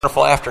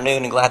Wonderful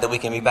afternoon, and glad that we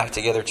can be back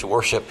together to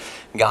worship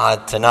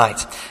God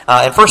tonight.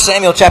 In 1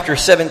 Samuel chapter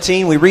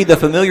 17, we read the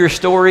familiar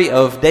story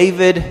of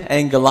David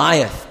and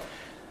Goliath.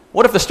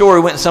 What if the story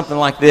went something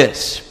like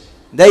this?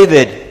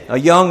 David, a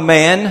young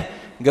man,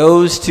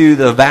 goes to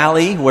the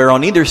valley, where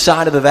on either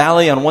side of the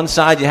valley, on one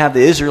side you have the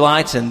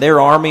Israelites and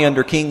their army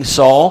under King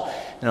Saul,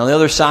 and on the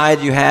other side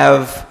you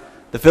have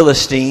the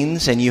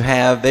Philistines, and you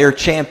have their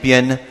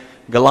champion,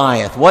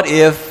 Goliath. What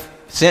if,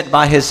 sent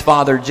by his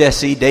father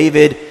Jesse,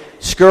 David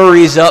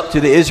scurries up to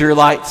the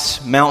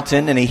Israelites'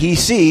 mountain, and he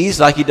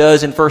sees, like he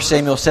does in 1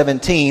 Samuel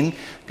 17,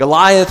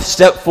 Goliath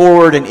step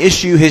forward and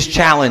issue his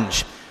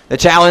challenge. The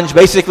challenge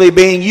basically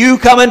being, you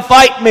come and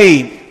fight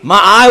me.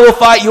 I will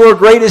fight your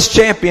greatest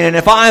champion, and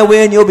if I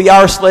win, you'll be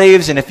our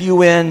slaves, and if you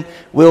win,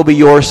 we'll be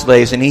your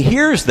slaves. And he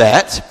hears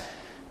that,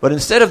 but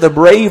instead of the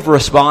brave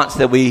response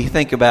that we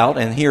think about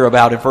and hear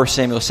about in 1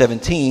 Samuel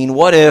 17,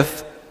 what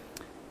if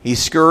he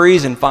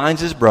scurries and finds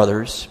his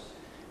brothers,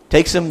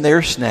 takes them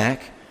their snack,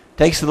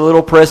 takes the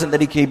little present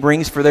that he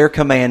brings for their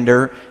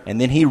commander, and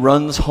then he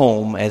runs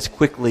home as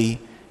quickly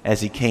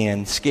as he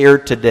can,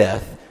 scared to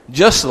death,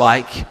 just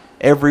like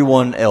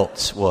everyone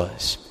else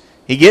was.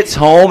 He gets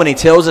home and he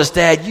tells his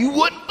dad, you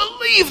wouldn't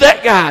believe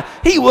that guy.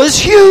 He was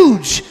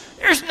huge.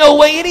 There's no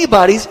way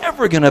anybody's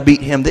ever going to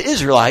beat him. The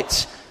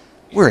Israelites,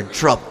 we're in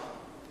trouble.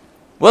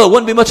 Well, it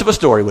wouldn't be much of a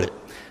story, would it?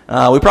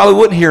 We probably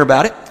wouldn't hear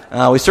about it.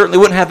 We certainly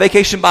wouldn't have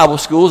vacation Bible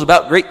schools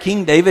about great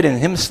King David and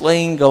him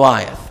slaying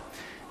Goliath.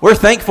 We're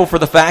thankful for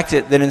the fact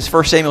that in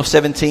 1 Samuel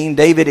 17,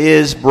 David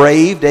is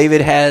brave.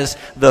 David has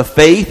the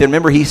faith. And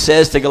remember, he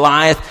says to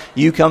Goliath,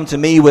 you come to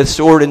me with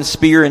sword and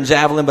spear and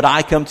javelin, but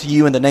I come to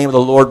you in the name of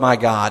the Lord my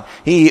God.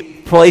 He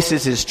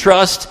places his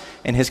trust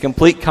and his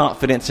complete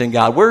confidence in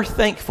God. We're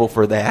thankful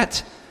for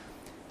that.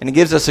 And it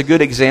gives us a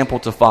good example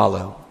to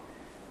follow.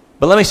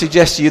 But let me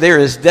suggest to you, there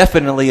is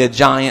definitely a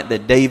giant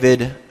that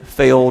David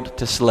failed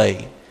to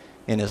slay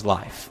in his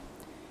life.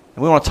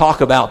 And we want to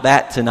talk about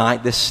that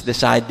tonight,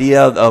 this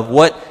idea of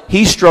what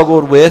he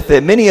struggled with,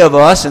 that many of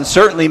us, and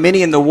certainly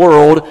many in the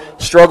world,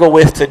 struggle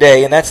with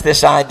today. And that's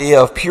this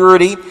idea of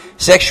purity,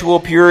 sexual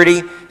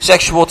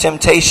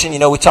temptation. You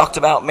know, we talked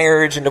about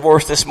marriage and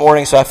divorce this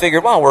morning, so I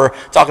figured, well, we're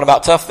talking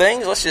about tough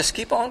things, let's just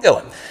keep on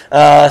going.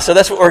 So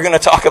that's what we're going to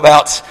talk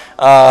about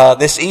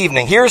this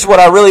evening. Here's what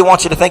I really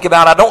want you to think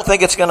about. I don't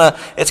think it's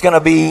gonna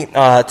be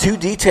too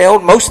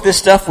detailed. Most of this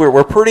stuff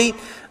we're pretty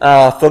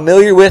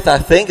familiar with, I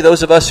think,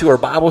 those of us who are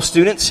Bible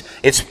students.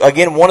 It's,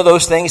 again, one of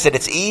those things that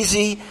it's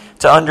easy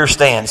to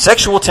understand.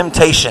 Sexual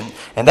temptation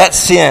and that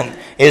sin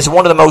is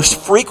one of the most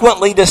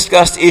frequently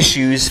discussed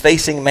issues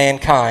facing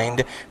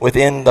mankind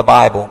within the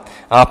Bible.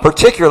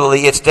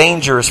 Particularly its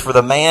dangers for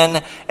the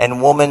man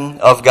and woman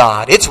of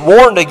God. It's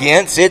warned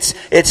against,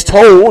 it's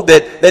told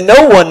that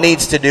no one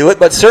needs to do it,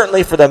 but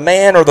certainly for the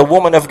man or the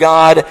woman of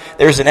God,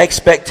 there's an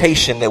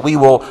expectation that we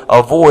will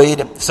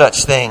avoid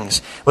such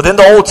things. Within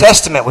the Old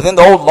Testament, within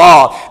the Old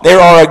Law, there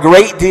are a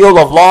great deal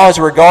of laws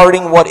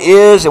regarding what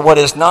is and what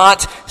is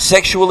not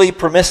sexually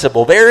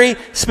permissible. Very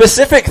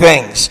specific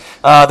things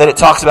that it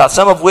talks about,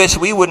 some of which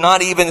we would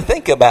not even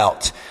think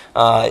about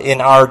in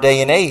our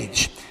day and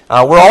age.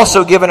 We're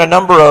also given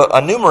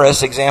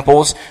numerous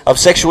examples of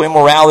sexual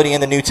immorality in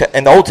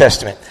the Old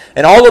Testament.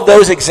 And all of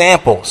those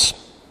examples,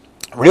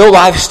 real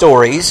life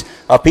stories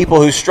of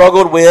people who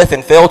struggled with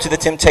and fell to the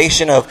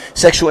temptation of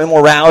sexual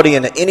immorality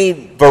in any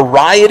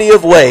variety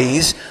of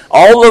ways,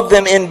 all of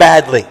them end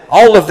badly.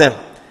 All of them.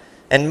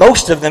 And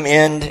most of them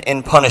end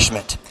in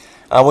punishment.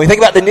 When we think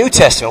about the New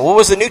Testament, what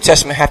does the New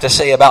Testament have to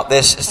say about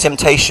this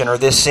temptation or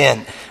this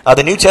sin?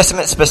 The New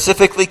Testament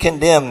specifically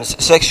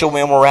condemns sexual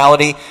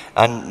immorality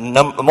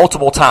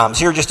multiple times.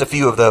 Here are just a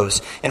few of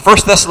those. In 1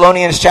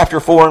 Thessalonians chapter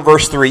 4 and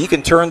verse 3, you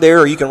can turn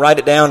there or you can write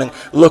it down and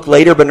look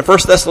later, but in 1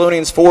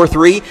 Thessalonians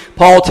 4:3,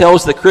 Paul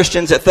tells the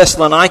Christians at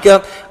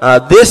Thessalonica,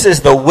 this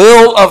is the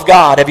will of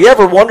God. Have you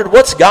ever wondered,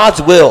 what's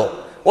God's will?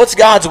 What's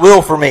God's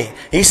will for me?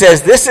 He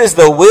says, this is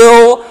the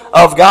will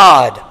of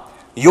God,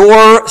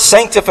 your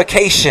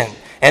sanctification.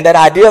 And that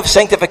idea of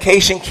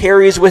sanctification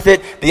carries with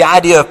it the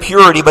idea of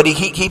purity, but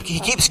he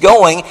keeps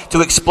going to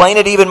explain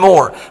it even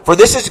more. For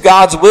this is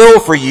God's will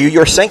for you,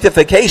 your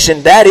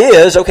sanctification. That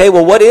is, okay,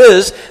 well, what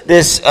is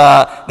this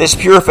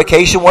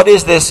purification? What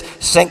is this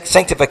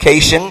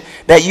sanctification?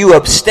 That you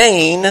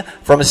abstain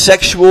from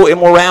sexual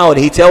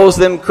immorality. He tells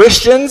them,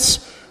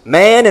 Christians,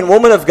 man and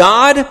woman of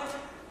God,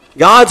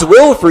 God's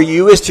will for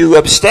you is to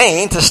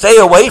abstain, to stay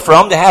away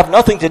from, to have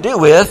nothing to do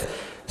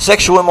with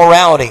sexual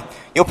immorality.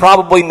 You'll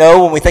probably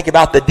know when we think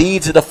about the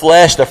deeds of the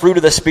flesh, the fruit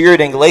of the Spirit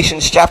in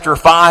Galatians chapter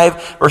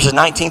 5, verses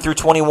 19 through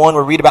 21,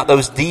 we read about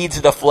those deeds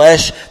of the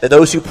flesh, that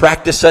those who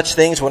practice such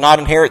things will not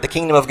inherit the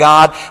kingdom of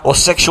God. Well,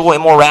 sexual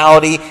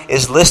immorality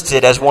is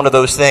listed as one of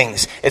those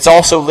things. It's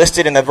also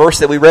listed in the verse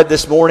that we read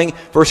this morning,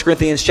 1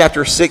 Corinthians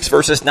chapter 6,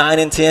 verses 9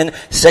 and 10,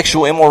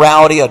 sexual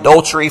immorality,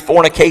 adultery,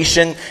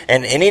 fornication,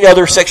 and any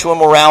other sexual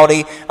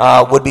immorality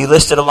would be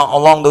listed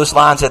along those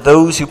lines, that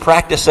those who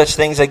practice such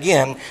things,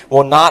 again,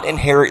 will not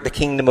inherit the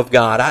kingdom of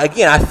God. I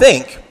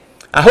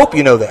hope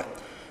you know that.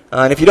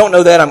 And if you don't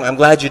know that, I'm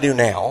glad you do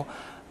now.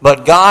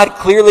 But God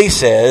clearly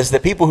says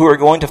that people who are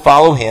going to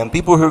follow Him,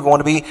 people who are going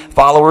to be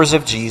followers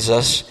of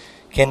Jesus,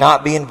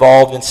 cannot be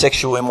involved in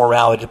sexual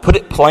immorality. To put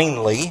it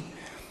plainly,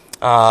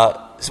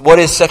 what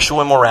is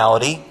sexual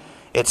immorality?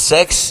 It's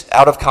sex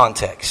out of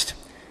context.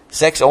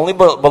 Sex only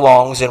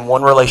belongs in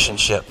one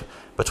relationship,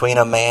 between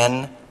a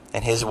man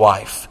and his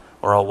wife,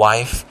 or a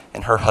wife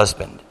and her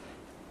husband.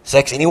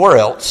 Sex anywhere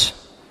else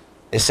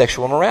is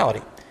sexual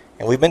immorality.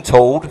 And we've been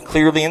told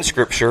clearly in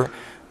Scripture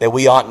that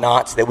we ought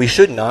not, that we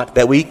should not,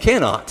 that we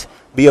cannot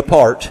be a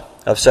part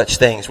of such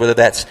things, whether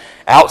that's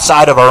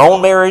outside of our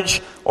own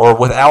marriage or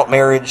without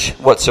marriage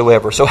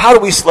whatsoever. So how do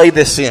we slay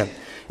this sin?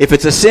 If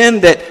it's a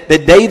sin that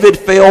David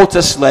failed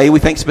to slay, we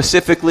think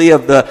specifically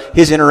of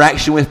his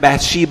interaction with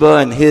Bathsheba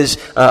and his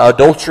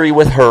adultery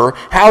with her.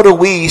 How do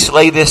we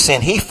slay this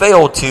sin? He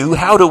failed to.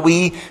 How do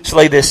we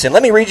slay this sin?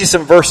 Let me read you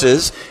some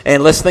verses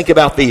and let's think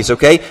about these,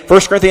 okay?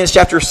 1 Corinthians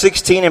chapter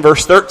 16 and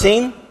verse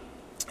 13.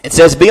 It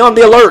says, "Be on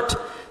the alert.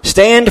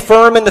 Stand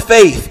firm in the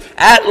faith.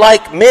 Act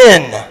like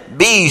men.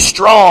 Be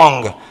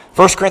strong."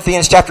 1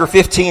 Corinthians chapter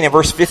 15 and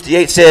verse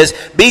 58 says,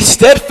 "Be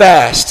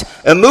steadfast,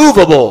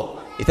 immovable."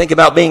 You think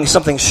about being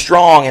something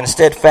strong and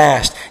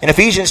steadfast. In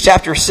Ephesians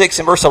chapter 6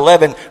 and verse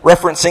 11,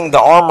 referencing the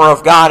armor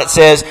of God, it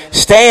says,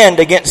 "Stand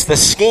against the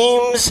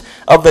schemes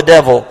of the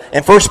devil."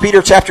 In 1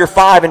 Peter chapter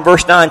 5 and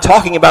verse 9,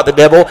 talking about the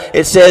devil,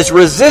 it says,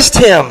 "Resist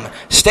him.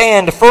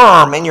 Stand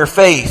firm in your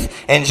faith."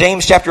 And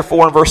James chapter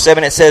 4 and verse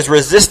 7, it says,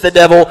 "Resist the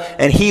devil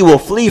and he will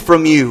flee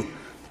from you."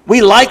 We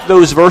like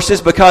those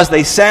verses because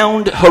they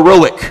sound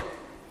heroic.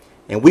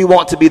 And we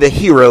want to be the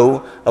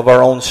hero of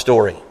our own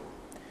story.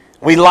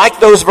 We like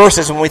those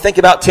verses when we think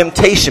about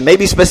temptation,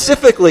 maybe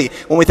specifically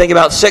when we think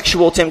about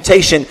sexual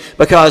temptation,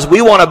 because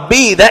we want to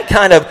be that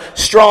kind of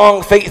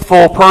strong,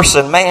 faithful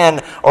person,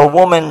 man or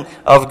woman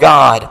of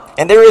God.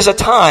 And there is a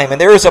time, and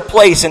there is a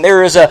place, and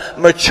there is a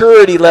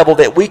maturity level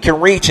that we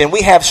can reach, and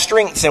we have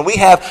strengths, and we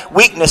have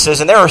weaknesses,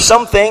 and there are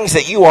some things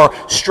that you are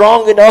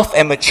strong enough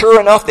and mature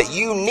enough that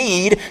you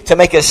need to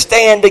make a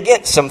stand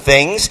against some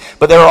things.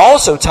 But there are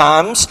also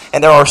times,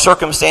 and there are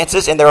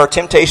circumstances, and there are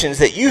temptations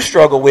that you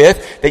struggle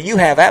with that you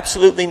have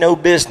absolutely no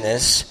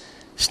business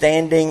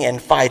standing and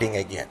fighting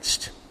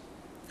against.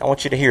 I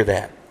want you to hear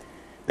that.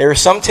 There are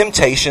some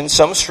temptations,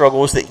 some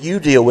struggles that you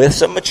deal with,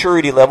 some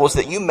maturity levels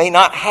that you may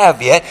not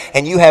have yet,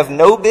 and you have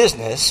no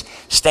business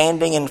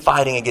standing and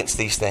fighting against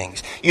these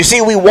things. You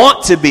see, we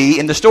want to be,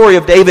 in the story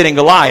of David and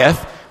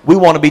Goliath, we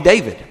want to be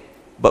David,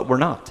 but we're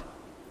not.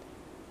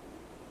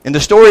 In the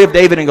story of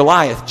David and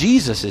Goliath,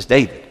 Jesus is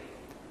David.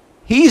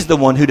 He's the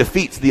one who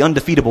defeats the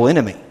undefeatable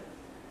enemy.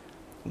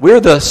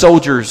 We're the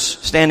soldiers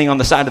standing on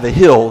the side of the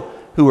hill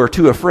who are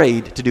too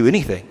afraid to do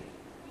anything,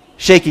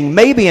 shaking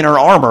maybe in our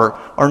armor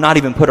or not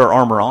even put our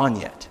armor on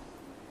yet.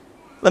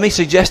 Let me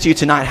suggest to you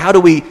tonight, how do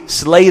we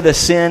slay the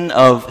sin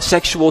of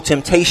sexual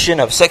temptation,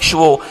 of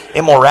sexual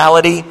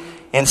immorality?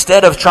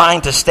 Instead of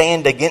trying to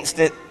stand against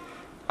it,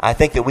 I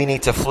think that we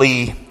need to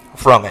flee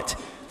from it.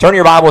 Turn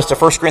your Bibles to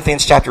 1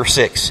 Corinthians chapter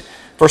 6.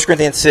 1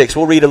 Corinthians 6.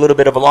 We'll read a little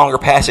bit of a longer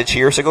passage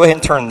here, so go ahead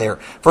and turn there.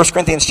 1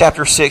 Corinthians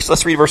chapter 6.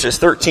 Let's read verses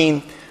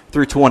 13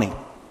 through 20.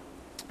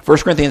 1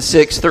 Corinthians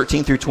 6,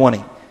 13 through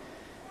 20.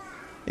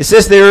 It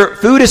says there,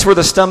 "Food is for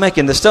the stomach,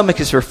 and the stomach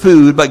is for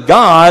food, but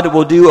God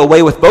will do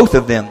away with both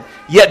of them.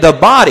 Yet the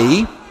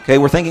body," okay,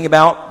 we're thinking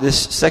about this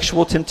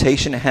sexual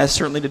temptation. It has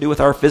certainly to do with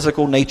our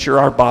physical nature,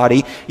 our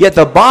body. "Yet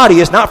the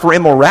body is not for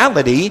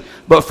immorality,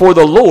 but for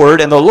the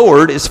Lord, and the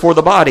Lord is for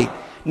the body.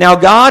 Now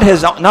God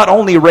has not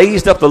only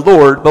raised up the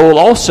Lord, but will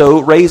also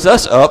raise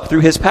us up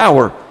through His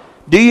power.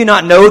 Do you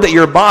not know that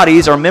your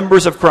bodies are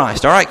members of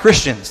Christ?" All right,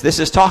 Christians, this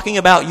is talking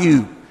about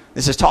you.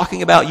 This is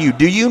talking about you.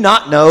 Do you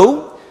not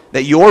know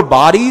that your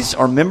bodies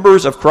are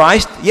members of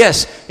Christ?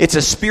 Yes, it's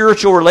a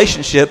spiritual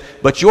relationship,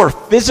 but your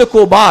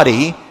physical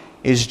body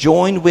is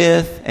joined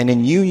with and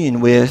in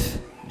union with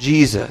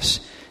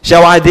Jesus.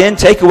 "Shall I then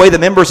take away the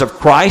members of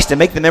Christ and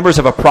make the members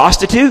of a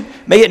prostitute?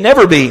 May it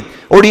never be.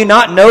 Or do you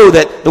not know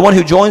that the one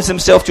who joins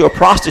himself to a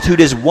prostitute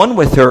is one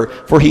with her?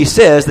 For he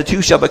says, the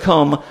two shall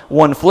become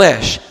one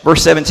flesh."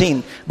 Verse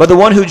 17, "But the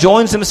one who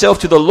joins himself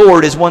to the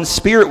Lord is one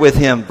spirit with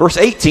him." Verse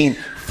 18,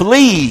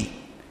 "Flee,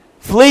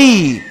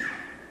 flee,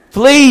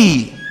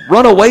 flee,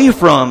 run away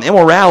from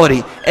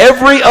immorality.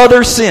 Every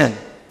other sin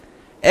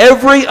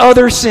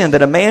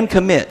that a man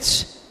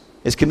commits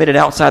is committed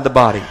outside the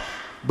body.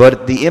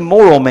 But the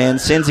immoral man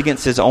sins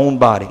against his own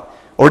body.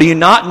 Or do you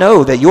not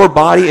know that your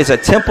body is a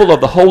temple of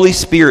the Holy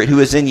Spirit who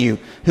is in you,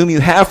 whom you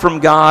have from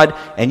God,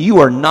 and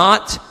you are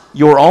not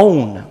your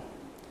own?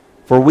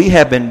 For we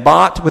have been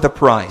bought with a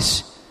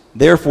price.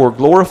 Therefore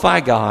glorify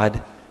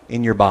God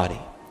in your body."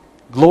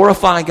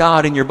 Glorify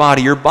God in your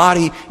body. Your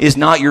body is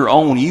not your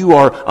own. You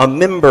are a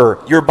member.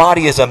 Your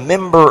body is a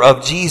member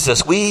of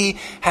Jesus. We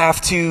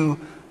have to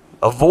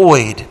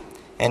avoid,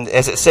 and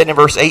as it said in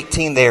verse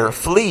 18 there,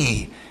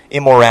 flee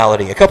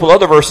immorality. A couple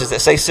other verses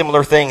that say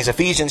similar things.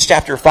 Ephesians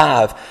chapter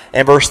 5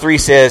 and verse 3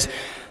 says,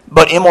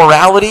 "But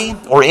immorality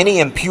or any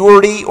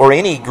impurity or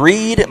any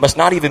greed must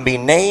not even be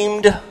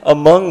named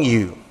among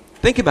you."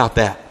 Think about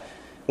that.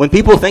 When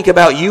people think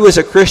about you as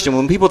a Christian,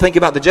 when people think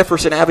about the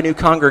Jefferson Avenue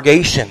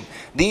congregation,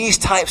 these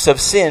types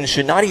of sins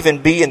should not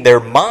even be in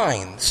their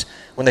minds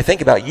when they think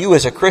about you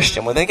as a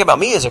Christian, when they think about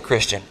me as a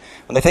Christian,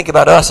 when they think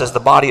about us as the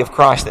body of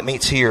Christ that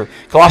meets here.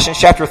 Colossians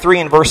chapter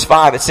 3 and verse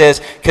 5, it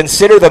says,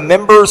 "Consider the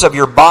members of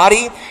your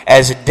body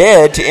as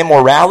dead to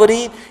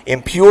immorality,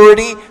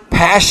 impurity,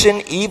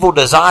 passion, evil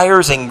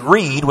desires, and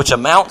greed, which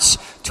amounts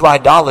to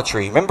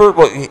idolatry." Remember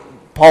what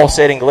Paul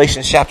said in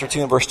Galatians chapter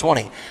 2 and verse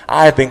 20,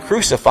 "I have been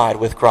crucified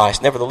with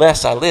Christ.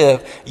 Nevertheless I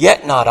live,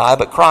 yet not I,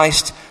 but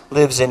Christ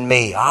lives in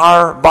me."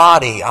 Our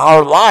body,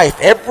 our life,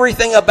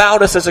 everything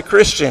about us as a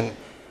Christian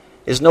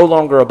is no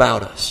longer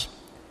about us.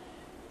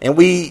 And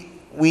we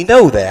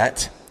know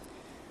that,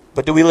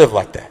 but do we live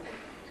like that?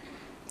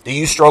 Do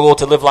you struggle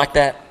to live like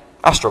that?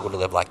 I struggle to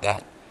live like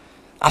that.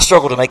 I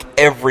struggle to make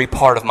every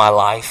part of my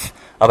life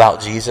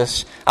about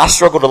Jesus. I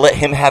struggle to let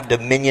Him have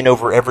dominion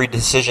over every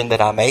decision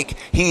that I make.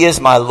 He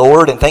is my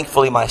Lord and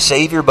thankfully my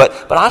Savior, but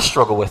I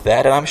struggle with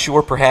that, and I'm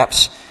sure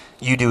perhaps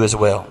you do as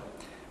well.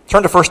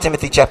 Turn to 1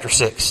 Timothy chapter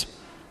 6.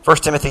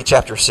 1 Timothy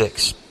chapter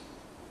 6.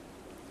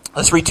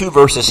 Let's read 2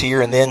 verses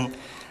here, and then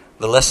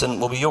the lesson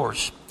will be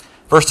yours.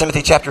 1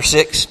 Timothy chapter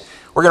 6.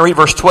 We're going to read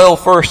verse 12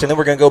 first, and then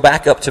we're going to go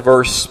back up to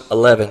verse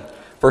 11.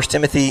 1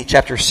 Timothy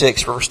chapter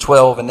 6, verse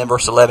 12, and then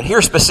verse 11.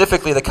 Here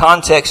specifically, the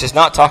context is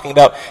not talking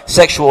about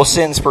sexual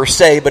sins per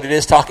se, but it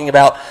is talking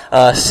about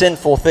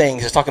sinful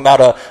things. It's talking about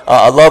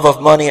a love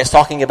of money. It's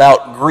talking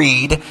about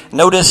greed.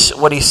 Notice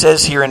what he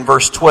says here in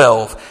verse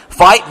 12.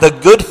 "Fight the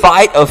good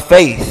fight of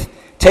faith.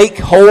 Take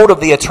hold of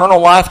the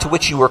eternal life to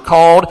which you were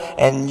called,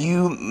 and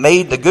you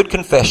made the good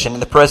confession in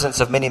the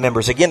presence of many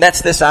members." Again,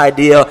 that's this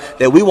idea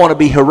that we want to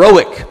be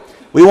heroic.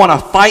 We want to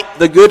fight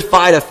the good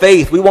fight of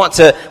faith. We want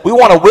to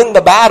win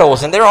the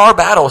battles. And there are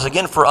battles,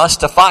 again, for us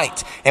to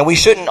fight. And we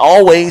shouldn't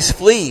always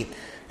flee.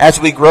 As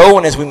we grow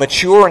and as we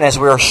mature and as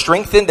we are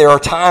strengthened, there are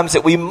times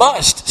that we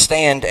must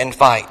stand and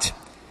fight.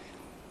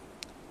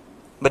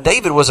 But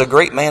David was a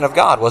great man of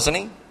God, wasn't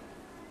he?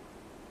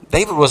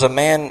 David was a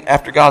man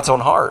after God's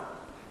own heart.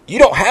 You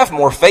don't have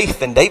more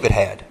faith than David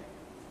had.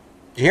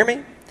 You hear me?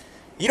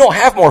 You don't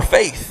have more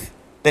faith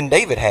than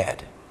David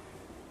had.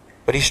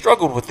 But he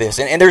struggled with this.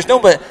 And there's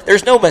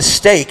no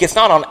mistake. It's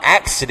not on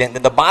accident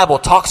that the Bible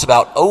talks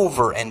about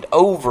over and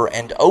over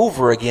and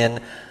over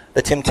again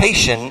the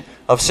temptation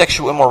of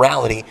sexual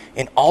immorality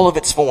in all of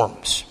its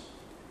forms.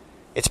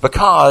 It's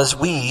because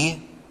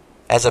we,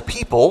 as a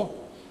people,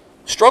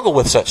 struggle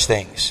with such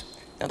things.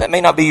 Now, that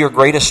may not be your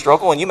greatest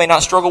struggle, and you may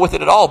not struggle with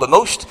it at all, but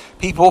most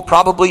people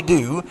probably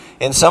do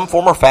in some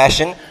form or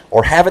fashion,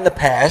 or have in the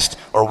past,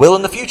 or will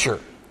in the future.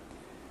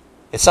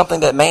 It's something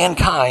that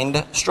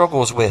mankind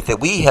struggles with, that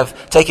we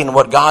have taken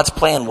what God's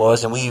plan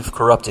was and we've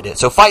corrupted it.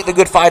 So fight the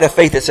good fight of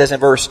faith, it says in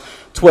verse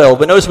 12.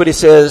 But notice what he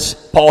says,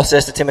 Paul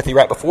says to Timothy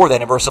right before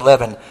that in verse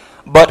 11.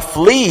 "But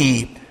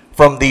flee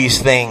from these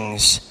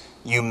things,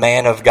 you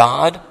man of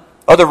God."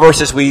 Other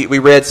verses we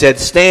read said,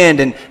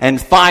 "Stand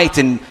and fight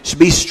and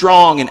be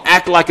strong and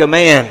act like a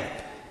man."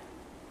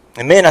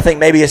 And men, I think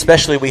maybe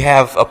especially we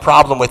have a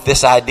problem with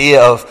this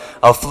idea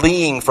of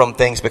fleeing from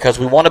things because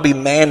we want to be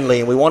manly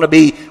and we want to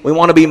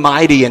be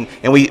mighty, and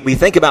we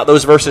think about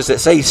those verses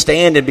that say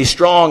stand and be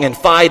strong and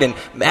fight and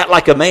act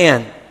like a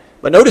man.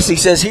 But notice he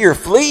says here,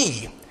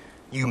 "Flee,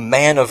 you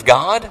man of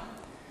God."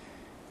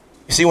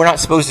 You see, we're not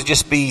supposed to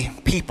just be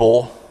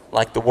people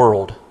like the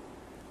world.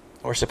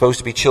 We're supposed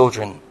to be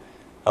children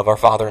of our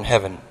Father in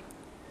heaven.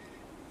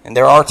 And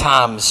there are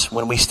times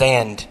when we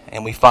stand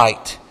and we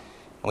fight.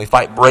 And we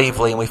fight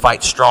bravely and we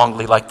fight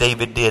strongly like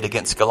David did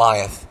against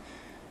Goliath.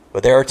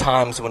 But there are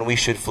times when we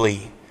should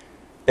flee.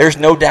 There's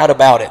no doubt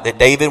about it that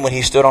David, when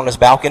he stood on his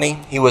balcony,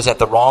 he was at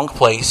the wrong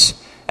place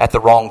at the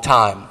wrong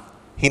time.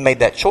 He made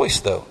that choice,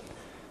 though.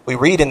 We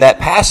read in that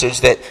passage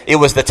that it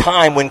was the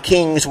time when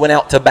kings went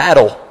out to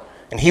battle.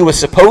 And he was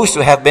supposed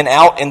to have been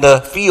out in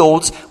the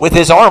fields with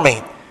his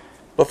army.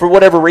 But for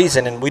whatever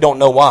reason, and we don't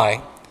know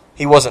why,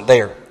 he wasn't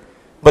there.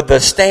 But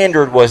the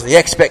standard was, the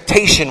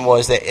expectation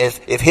was that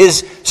if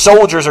his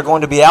soldiers are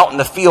going to be out in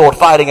the field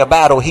fighting a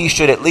battle, he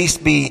should at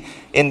least be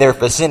in their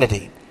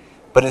vicinity.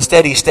 But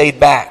instead he stayed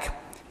back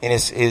in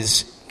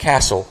his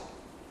castle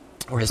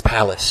or his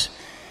palace.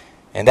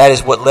 And that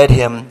is what led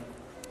him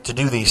to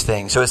do these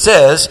things. So it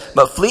says,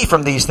 "But flee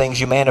from these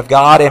things, you man of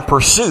God, and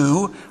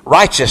pursue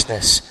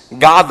righteousness,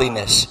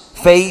 godliness,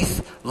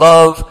 faith,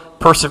 love,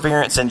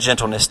 perseverance, and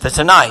gentleness."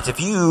 Tonight,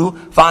 if you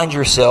find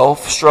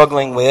yourself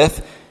struggling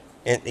with,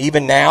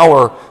 even now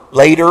or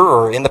later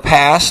or in the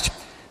past,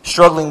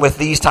 struggling with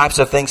these types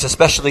of things,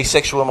 especially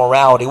sexual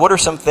immorality, what are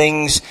some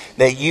things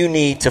that you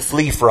need to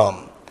flee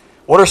from?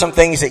 What are some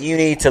things that you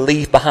need to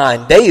leave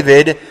behind?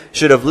 David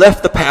should have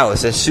left the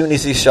palace as soon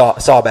as he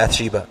saw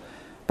Bathsheba.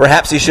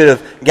 Perhaps he should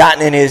have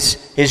gotten in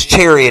his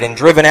chariot and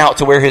driven out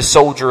to where his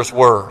soldiers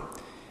were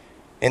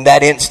in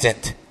that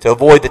instant to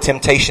avoid the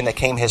temptation that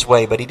came his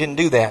way, but he didn't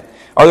do that.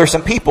 Are there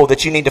some people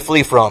that you need to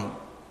flee from?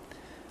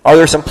 Are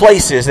there some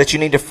places that you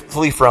need to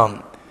flee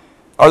from?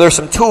 Are there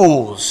some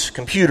tools,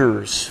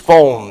 computers,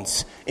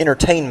 phones,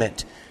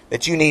 entertainment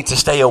that you need to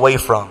stay away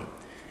from?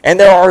 And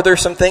are there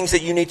some things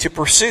that you need to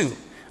pursue?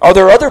 Are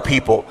there other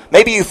people?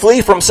 Maybe you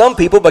flee from some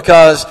people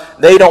because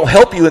they don't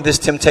help you in this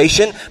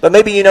temptation, but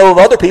maybe you know of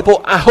other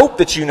people. I hope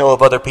that you know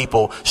of other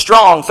people,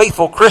 strong,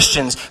 faithful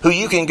Christians who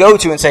you can go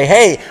to and say,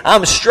 hey,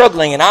 I'm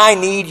struggling and I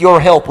need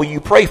your help. Will you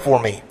pray for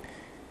me?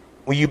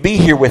 Will you be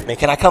here with me?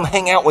 Can I come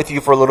hang out with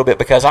you for a little bit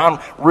because I'm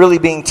really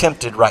being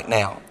tempted right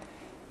now?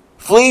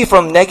 Flee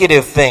from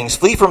negative things.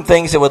 Flee from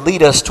things that would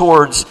lead us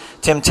towards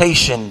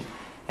temptation,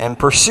 and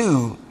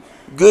pursue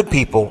good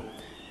people.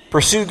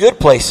 Pursue good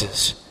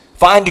places.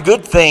 Find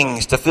good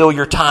things to fill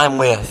your time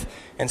with,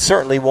 and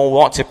certainly we'll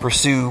want to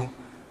pursue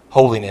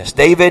holiness.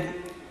 David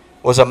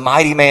was a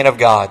mighty man of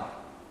God.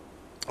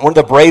 One of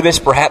the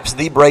bravest, perhaps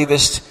the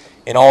bravest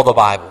in all the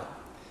Bible.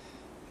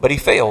 But he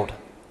failed.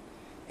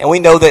 And we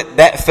know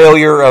that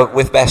failure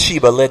with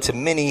Bathsheba led to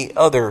many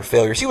other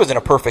failures. He wasn't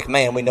a perfect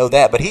man, we know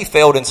that, but he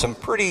failed in some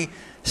pretty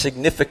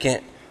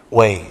significant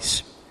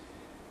ways.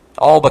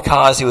 All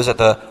because he was at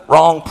the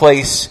wrong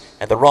place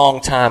at the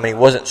wrong time, and he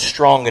wasn't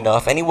strong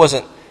enough, and he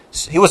wasn't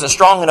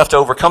strong enough to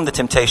overcome the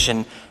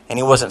temptation, and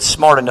he wasn't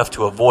smart enough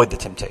to avoid the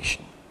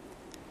temptation.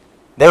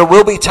 There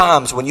will be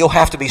times when you'll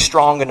have to be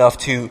strong enough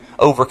to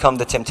overcome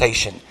the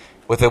temptation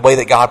with the way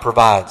that God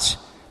provides.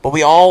 But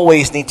we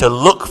always need to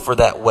look for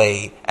that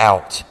way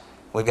out.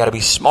 We've got to be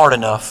smart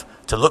enough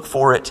to look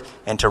for it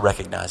and to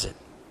recognize it.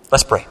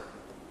 Let's pray.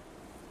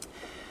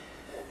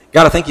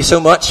 God, I thank you so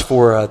much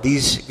for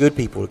these good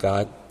people,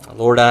 God.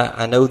 Lord,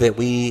 I know that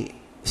we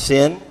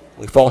sin,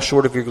 we fall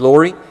short of your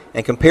glory,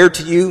 and compared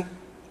to you,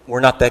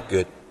 we're not that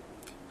good.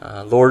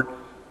 Lord,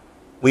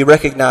 we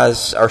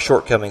recognize our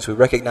shortcomings. We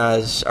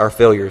recognize our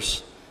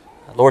failures.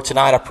 Lord,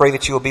 tonight I pray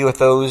that you will be with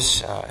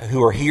those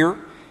who are here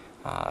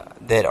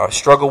that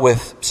struggle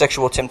with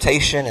sexual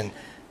temptation and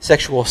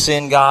sexual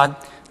sin, God.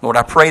 Lord,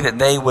 I pray that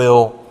they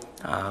will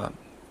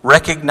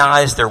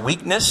recognize their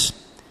weakness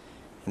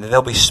and that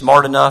they'll be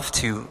smart enough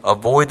to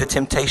avoid the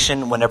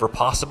temptation whenever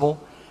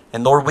possible.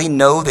 And Lord, we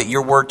know that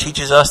your word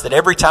teaches us that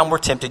every time we're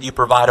tempted, you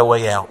provide a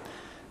way out.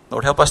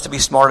 Lord, help us to be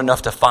smart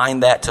enough to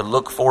find that, to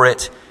look for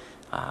it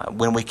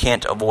when we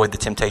can't avoid the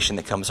temptation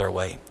that comes our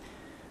way.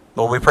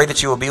 Lord, we pray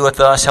that you will be with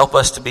us. Help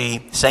us to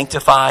be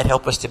sanctified.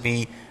 Help us to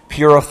be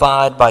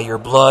purified by your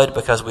blood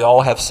because we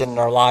all have sin in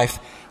our life.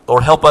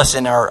 Lord, help us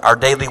in our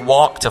daily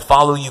walk to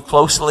follow you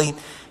closely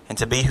and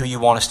to be who you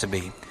want us to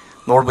be.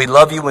 Lord, we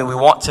love you and we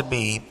want to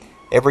be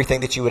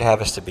everything that you would have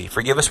us to be.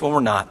 Forgive us when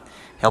we're not.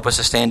 Help us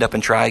to stand up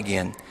and try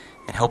again.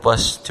 And help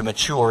us to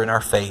mature in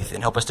our faith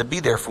and help us to be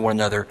there for one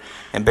another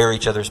and bear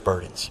each other's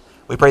burdens.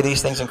 We pray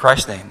these things in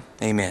Christ's name.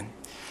 Amen.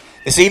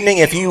 This evening,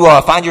 if you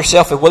find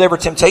yourself in whatever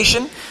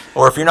temptation,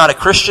 or if you're not a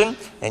Christian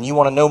and you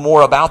want to know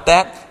more about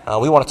that,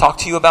 we want to talk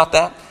to you about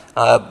that.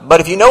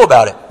 But if you know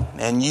about it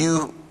and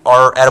you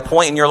are at a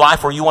point in your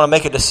life where you want to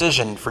make a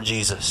decision for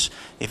Jesus,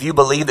 if you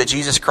believe that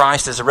Jesus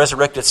Christ is the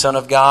resurrected Son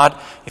of God,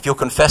 if you'll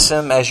confess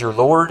him as your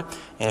Lord,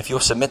 and if you'll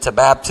submit to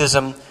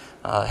baptism,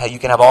 you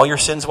can have all your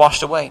sins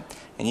washed away.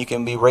 And you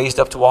can be raised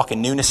up to walk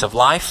in newness of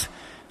life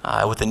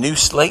with a new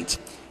slate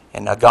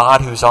and a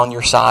God who's on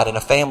your side and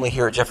a family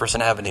here at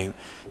Jefferson Avenue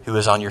who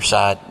is on your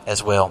side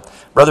as well.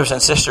 Brothers and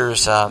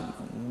sisters,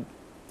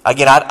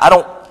 again, I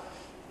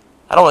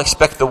don't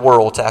expect the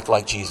world to act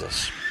like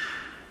Jesus.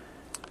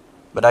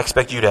 But I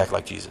expect you to act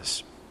like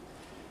Jesus.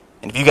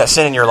 And if you got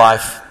sin in your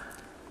life,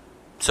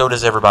 so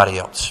does everybody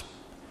else.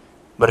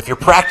 But if you're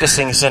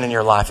practicing sin in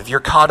your life, if you're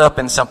caught up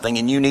in something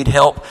and you need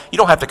help, you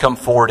don't have to come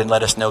forward and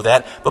let us know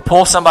that. But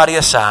pull somebody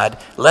aside,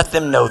 let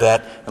them know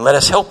that, and let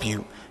us help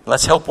you.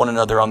 Let's help one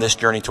another on this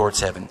journey towards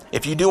heaven.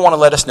 If you do want to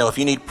let us know, if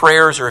you need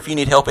prayers or if you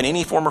need help in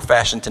any form or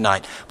fashion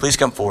tonight, please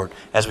come forward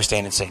as we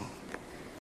stand and sing.